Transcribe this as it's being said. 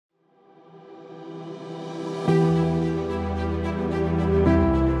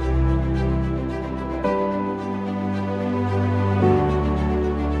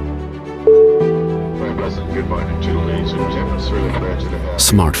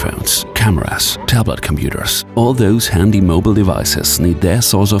Smartphones, cameras, tablet computers, all those handy mobile devices need their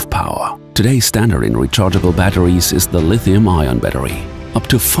source of power. Today's standard in rechargeable batteries is the lithium-ion battery. Up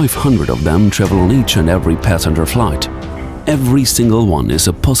to 500 of them travel on each and every passenger flight. Every single one is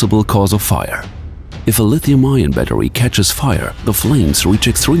a possible cause of fire. If a lithium-ion battery catches fire, the flames reach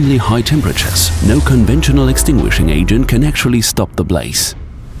extremely high temperatures. No conventional extinguishing agent can actually stop the blaze.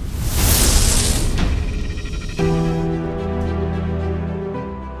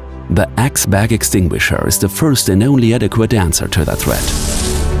 The XBAG Extinguisher is the first and only adequate answer to that threat.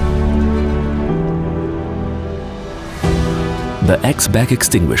 The XBAG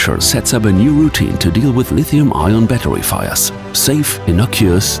Extinguisher sets up a new routine to deal with lithium-ion battery fires. Safe,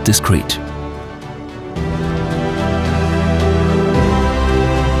 innocuous, discreet.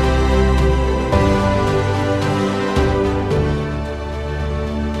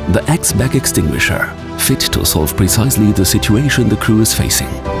 The XBAG Extinguisher, fit to solve precisely the situation the crew is facing.